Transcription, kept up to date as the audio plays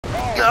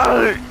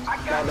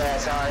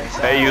bad, sorry.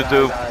 Hey,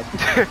 YouTube.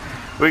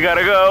 We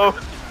gotta go.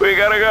 We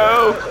gotta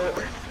go.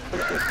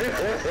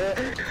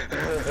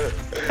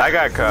 I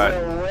got caught.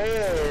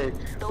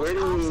 Where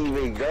do we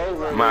even go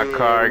from My here?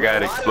 car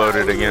got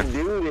exploded again.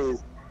 Do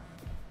this?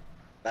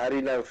 Not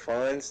enough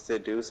funds to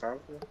do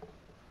something?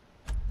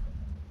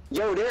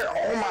 Yo, they're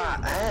on my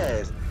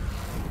ass.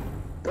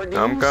 Bro,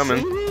 I'm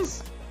coming. See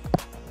this?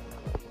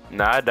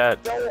 Nah, I died.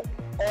 Yo,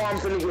 oh, I'm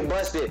finna get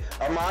busted.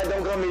 Ahmad,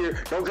 don't come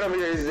here. Don't come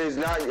here.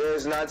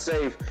 It's not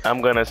safe. I'm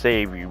gonna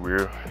save you,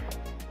 bro.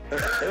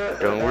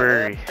 Don't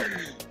worry.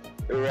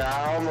 Yeah,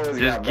 I almost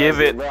Just got give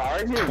busted, it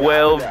bro.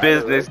 12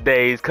 business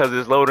days because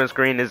this loading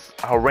screen is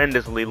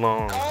horrendously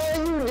long. Oh,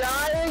 you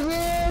died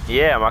again?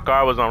 Yeah, my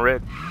car was on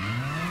red.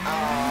 Oh,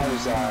 I'm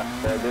sorry.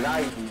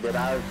 Did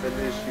I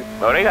finish you?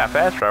 Oh, they got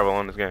fast travel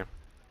on this game.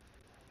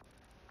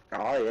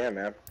 Oh, yeah,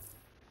 man.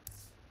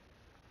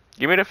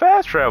 Give me the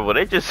fast travel.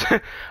 They just,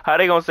 how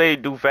they gonna say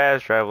do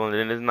fast travel and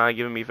then it's not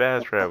giving me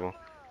fast travel?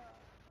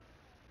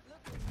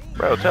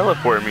 Bro,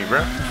 teleport me,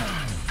 bro.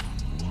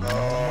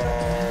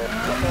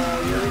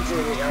 You're reaching.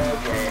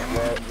 Okay,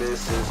 well,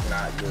 this is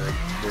not good.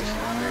 This is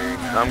very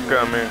not I'm good.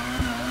 coming.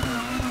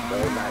 No,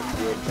 not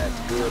good. That's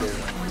good.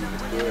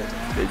 It's good.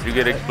 Did you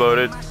get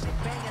exploded?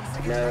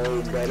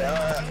 No, but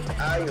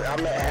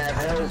I'm at half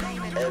health,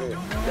 and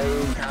they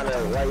kind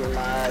of lighten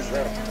my ass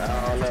up. I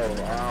don't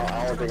know. I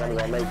don't think I'm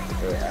gonna make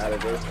it out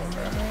of this one,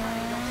 bro.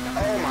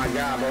 Oh my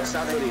God, bro!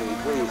 Stop hitting me,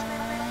 please.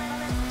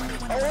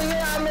 Oh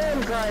yeah, I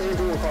am crashing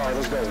into a car.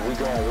 Let's go. We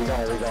going.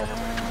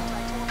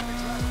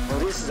 Bro,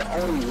 this is the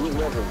only heat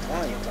level 1,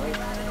 right?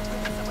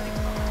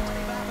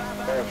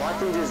 But if I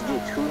can just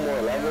get 2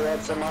 more level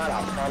ups of mine,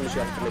 I promise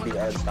you I'm gonna be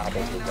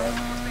unstoppable, bro.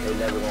 They're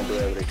never gonna be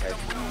able to catch me.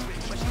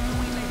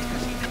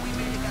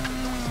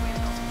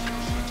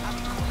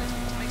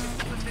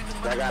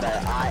 I got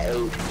an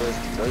I-8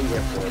 just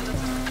waiting for me.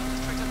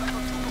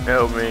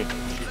 Help me.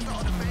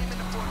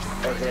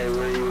 Okay,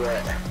 where you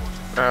at?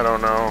 I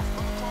don't know.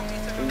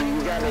 Do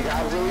you got the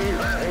cops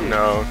on you?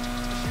 No.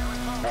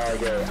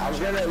 Okay, I'm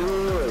gonna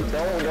look.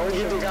 Don't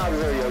get the cops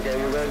on you, okay?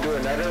 We're gonna do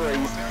another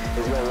race.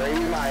 It's gonna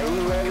raise my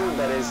aim level,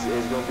 but it's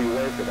gonna be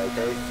worth it,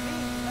 okay?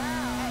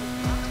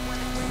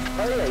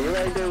 Oh yeah, you're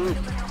right there.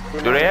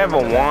 Do they have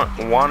a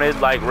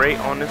wanted like rate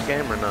on this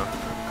game or no?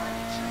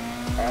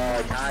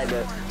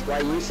 Kinda.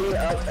 Like you see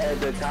up at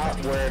the top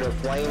where the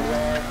flames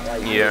are,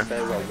 like yeah. It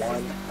says a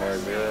 1 or a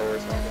 0 or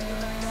something.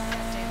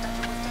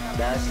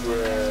 That's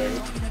the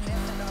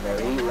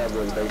heat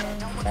level is based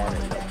on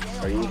it.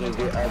 So you can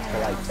get up to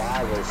like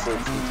 5 or 6.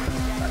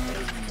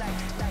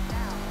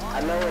 I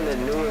know in the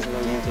newest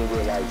one you can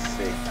get like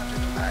 6.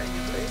 Alright,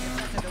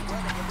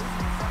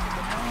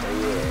 but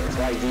yeah, it's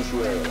like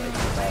GTA, like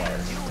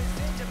cars.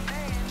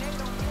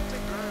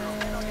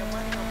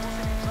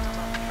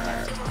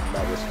 Alright, I'm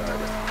about to start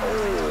it.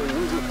 Oh,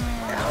 you get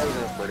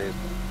 1,000 for this.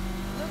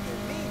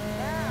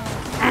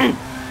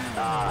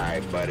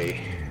 Alright,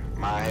 buddy.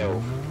 My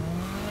health.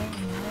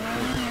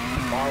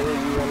 Why would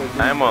you want to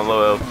do I'm on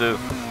low health too.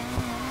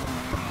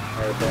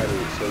 Hey, buddy,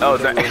 so oh, you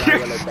think we're not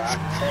gonna die?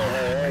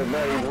 Hey,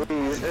 buddy,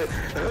 please.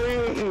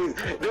 Please,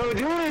 don't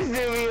do this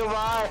to me,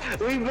 Ahmad.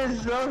 We've been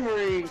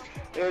suffering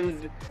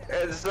and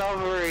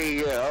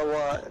suffering a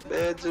lot.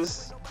 Man,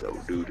 just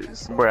don't do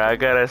this. Bro, I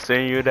gotta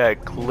send you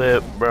that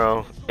clip,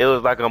 bro. It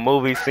was like a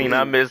movie scene.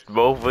 I missed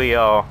both of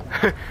y'all.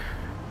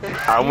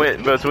 I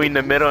went between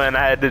the middle and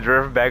I had to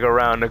drift back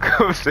around to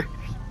come see.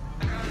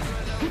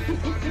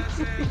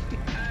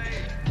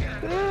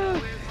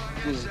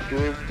 Just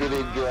drifted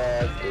and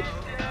drafted.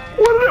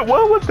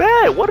 What was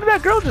that? What did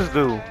that girl just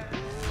do?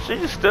 She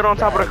just stood on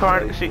top of the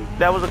car.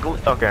 That was a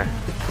okay.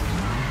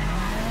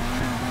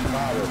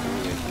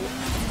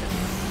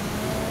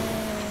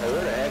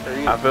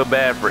 I feel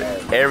bad for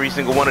every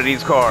single one of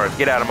these cars.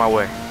 Get out of my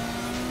way.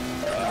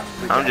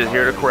 I'm just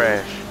here to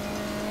crash.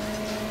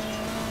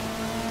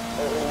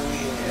 Oh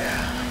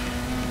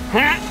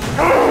yeah.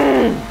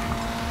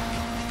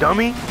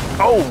 Dummy.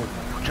 Oh,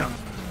 jump.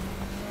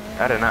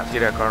 I did not see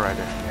that car right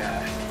there.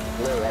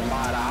 Look,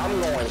 Ahmad, I'm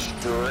going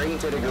straight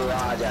to the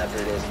garage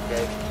after this,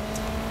 okay?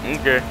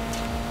 Okay.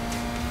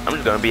 I'm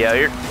just gonna be out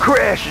here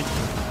crashing.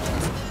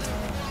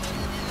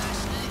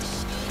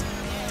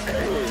 Do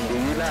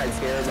you not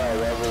care about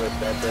level of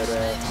stuff at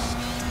all?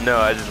 No,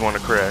 I just want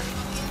to crash.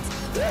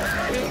 No,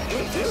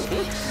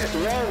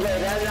 but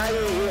that's not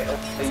even get.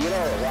 You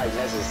don't like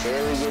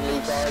necessarily get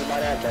new cars by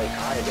that, but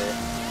kinda.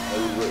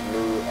 And you get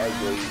new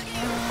ugly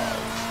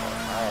cars.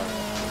 I don't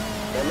know.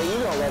 I mean, you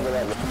don't level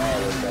up the car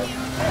and stuff.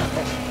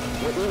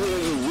 But even when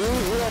you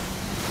use it,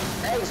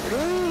 XP.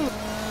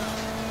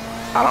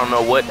 I don't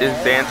know what this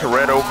Dan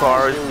Toretto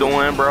car is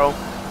doing, bro,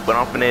 but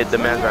I'm finna hit the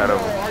mess out of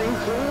him. Are you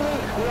kidding me?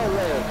 No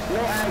way. No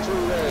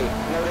actual way.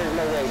 No, there's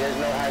no way. There's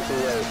no actual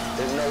way.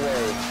 There's no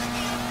way.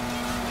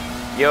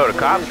 Yo, the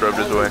cops drove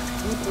this way.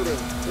 People to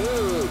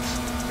hit.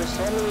 There's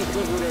so many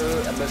people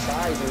to hit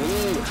besides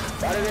me.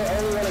 Why do they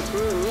only want to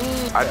kill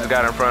me? I just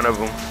got in front of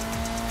him.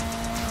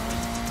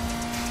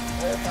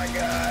 Oh my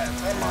god.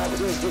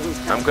 Please get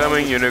these I'm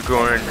coming,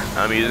 unicorn.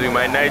 I'm using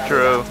my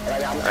nitro.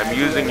 I'm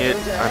using it.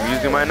 I'm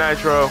using my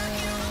nitro.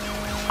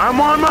 I'm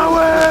on my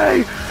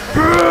way!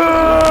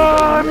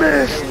 I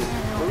missed!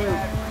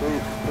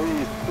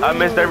 I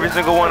missed every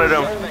single one of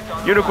them.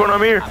 Unicorn,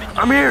 I'm here!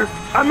 I'm here!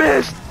 I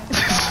missed!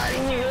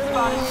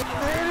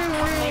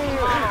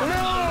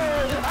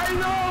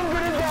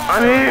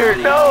 I'm here!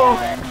 No!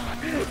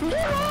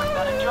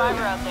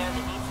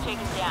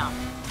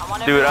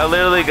 Dude, I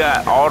literally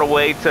got all the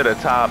way to the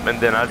top and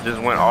then I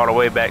just went all the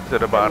way back to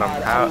the bottom.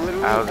 How is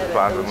this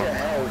possible?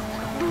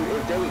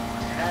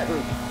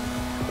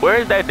 Where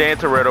is that Dan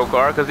Toretto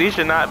car? Because he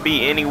should not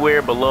be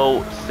anywhere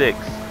below 6.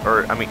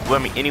 Or, I mean,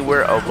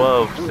 anywhere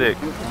above 6.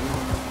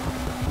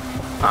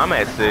 I'm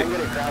at 6. I'm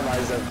gonna cry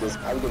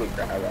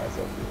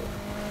myself.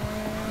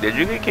 Did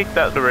you get kicked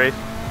out the race?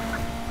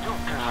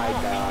 I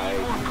died.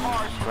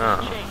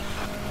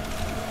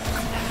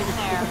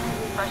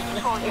 First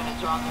control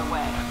units are on their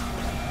way.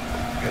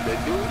 I'm gonna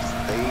do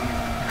things.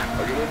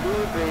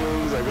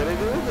 I'm gonna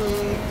do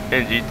things.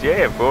 In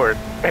GTA, of course.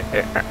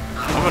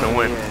 I'm gonna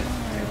win.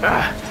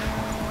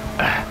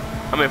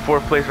 I'm in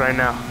 4th place right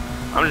now.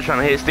 I'm just trying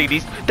to hit stick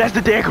these. That's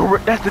the Dan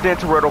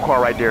Toretto car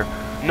right there.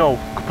 No,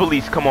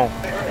 police, come on.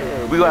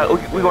 We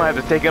gonna have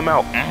to take him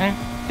out.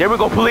 There we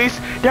go, police.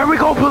 There we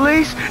go,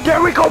 police.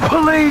 There we go,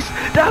 police.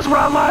 That's what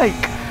I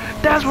like.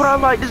 That's what I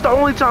like. This is the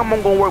only time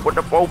I'm gonna work with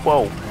the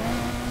fofo.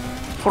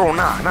 Hold on,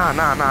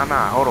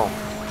 nah. Hold on.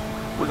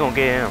 We're gonna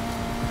get him.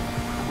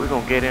 We're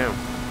gonna get him.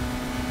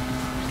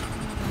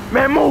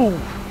 Man, move.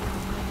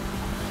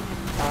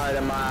 Alright,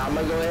 I'm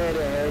gonna go ahead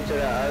and head to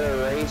the other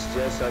race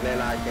just so then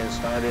I can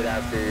start it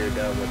after you're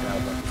done with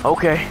that one.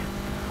 Okay.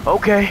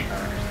 Okay.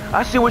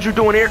 I see what you're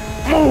doing here.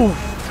 Move.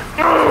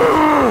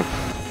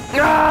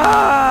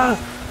 Ah!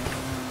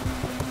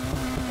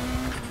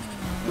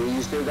 Do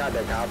you still got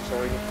the cops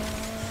on you?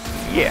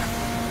 Yeah.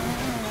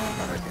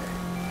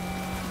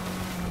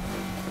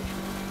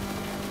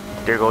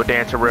 There go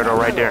Dan Toretto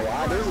right there.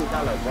 Wow, this is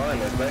kind of fun,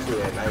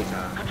 especially at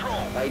nighttime.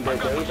 Like the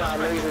daytime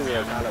races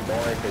are kind of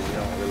boring because you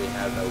don't really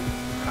have no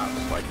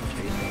cops like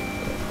chasing.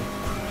 But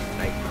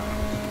nighttime,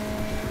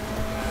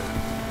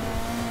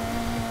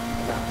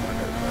 not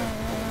funner, but.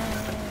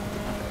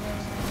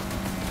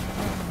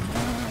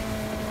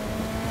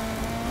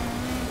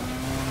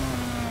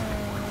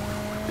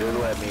 Just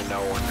let me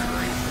know when the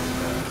race is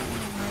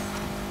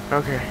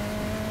done. Okay.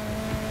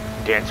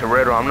 Dan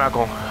Toretto, I'm not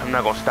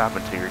gonna stop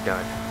until you're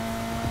done.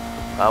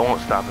 I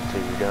won't stop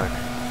until you're done.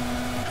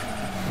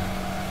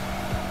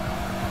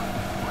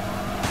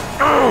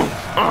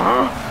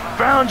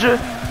 Found you.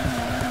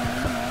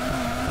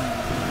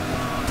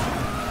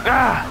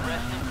 Ah,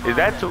 is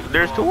that two?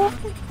 There's 2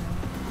 of them?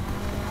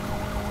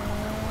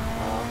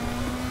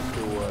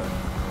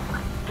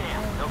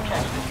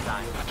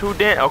 Two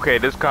Dan. Okay,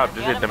 this cop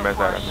just hit the mess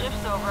out of me.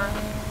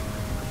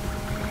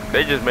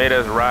 They just made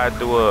us ride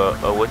through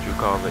a what you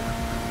call it?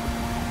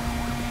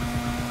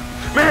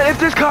 Man, if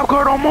this cop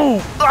car don't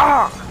move!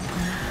 Ah!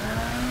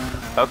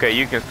 Okay,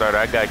 you can start it.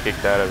 I got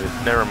kicked out of it.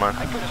 Never mind.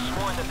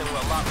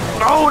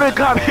 Oh, the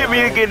cop hit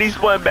me again. He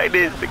spun back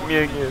there and stick me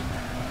again.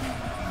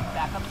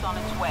 Backup's on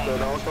its way. So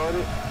don't start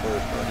it?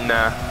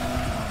 Nah.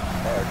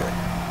 Okay.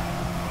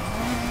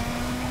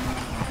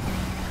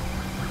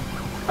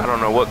 I don't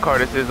know what car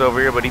this is over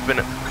here, but he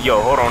finna...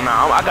 Yo, hold on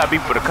now. I got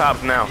beef for the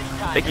cops now.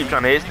 They keep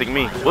trying to hit stick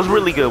me. What's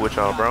really good with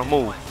y'all, bro?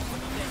 Move.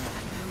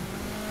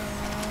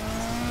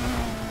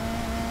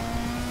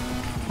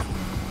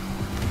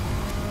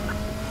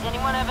 Does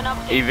anyone have an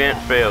update? Event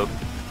failed.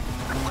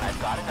 I've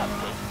got an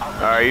update.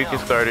 Alright, you can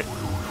start it.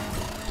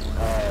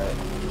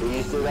 Do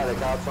you still got the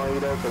cops on you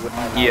though? Cause it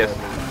might not Yes.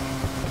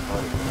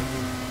 let me.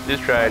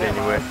 Just try it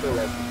anyway.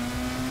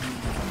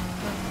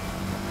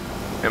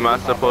 Am I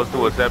supposed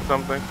to accept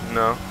something?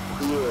 No.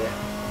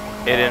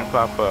 Yeah. It didn't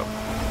pop up.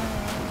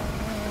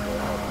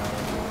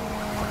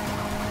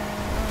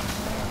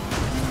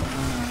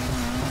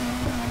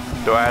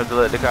 Do I have to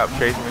let the cop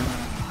chase me?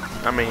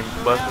 I mean,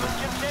 bust me?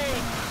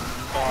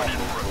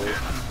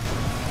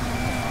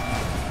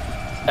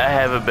 I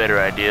have a better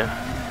idea.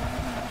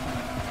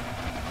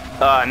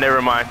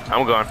 Never mind.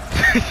 I'm gone.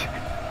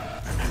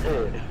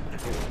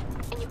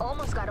 And you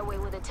almost got away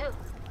with it too.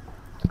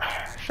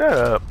 Shut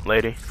up,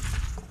 lady.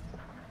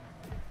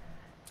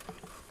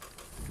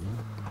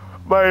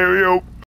 Bye, yo.